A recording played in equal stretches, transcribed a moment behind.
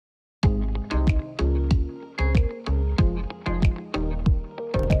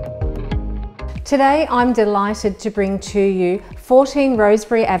Today I'm delighted to bring to you 14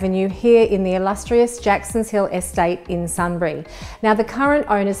 Roseberry Avenue here in the illustrious Jacksons Hill estate in Sunbury. Now the current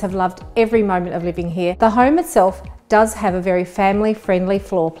owners have loved every moment of living here. The home itself does have a very family-friendly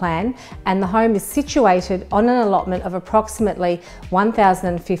floor plan, and the home is situated on an allotment of approximately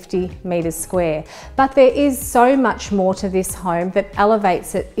 1,050 metres square. But there is so much more to this home that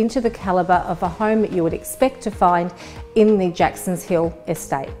elevates it into the calibre of a home that you would expect to find in the Jacksons Hill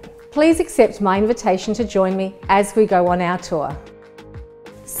estate. Please accept my invitation to join me as we go on our tour.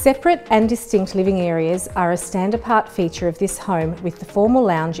 Separate and distinct living areas are a stand-apart feature of this home, with the formal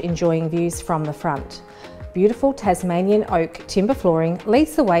lounge enjoying views from the front. Beautiful Tasmanian oak timber flooring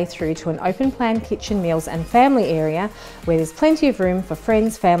leads the way through to an open-plan kitchen, meals and family area where there's plenty of room for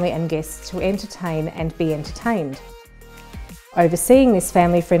friends, family and guests to entertain and be entertained. Overseeing this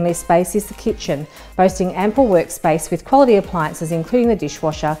family-friendly space is the kitchen, boasting ample workspace with quality appliances including the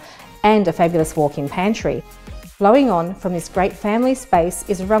dishwasher and a fabulous walk-in pantry. Flowing on from this great family space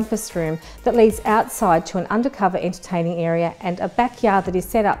is a rumpus room that leads outside to an undercover entertaining area and a backyard that is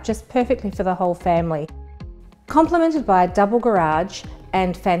set up just perfectly for the whole family. Complemented by a double garage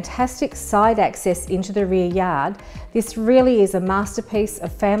and fantastic side access into the rear yard, this really is a masterpiece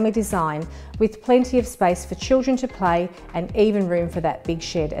of family design, with plenty of space for children to play and even room for that big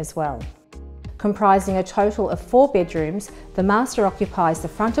shed as well. Comprising a total of 4 bedrooms, the master occupies the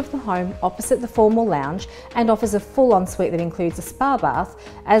front of the home opposite the formal lounge and offers a full ensuite that includes a spa bath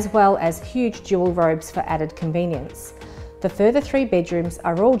as well as huge dual robes for added convenience. The further 3 bedrooms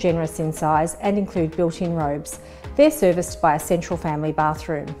are all generous in size and include built-in robes. They're serviced by a central family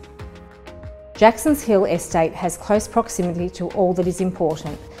bathroom. Jacksons Hill Estate has close proximity to all that is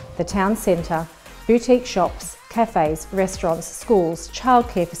important: the town centre, boutique shops, cafes, restaurants, schools,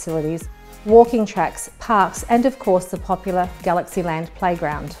 childcare facilities, walking tracks, parks and of course the popular Galaxyland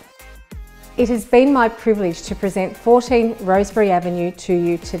playground. It has been my privilege to present 14 Roseberry Avenue to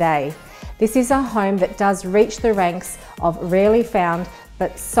you today. This is a home that does reach the ranks of rarely found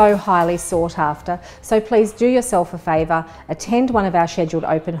but so highly sought after, so please do yourself a favour, attend one of our scheduled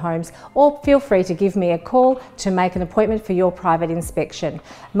open homes or feel free to give me a call to make an appointment for your private inspection.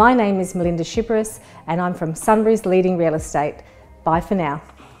 My name is Melinda Shibris and I'm from Sunbury's leading real estate. Bye for now.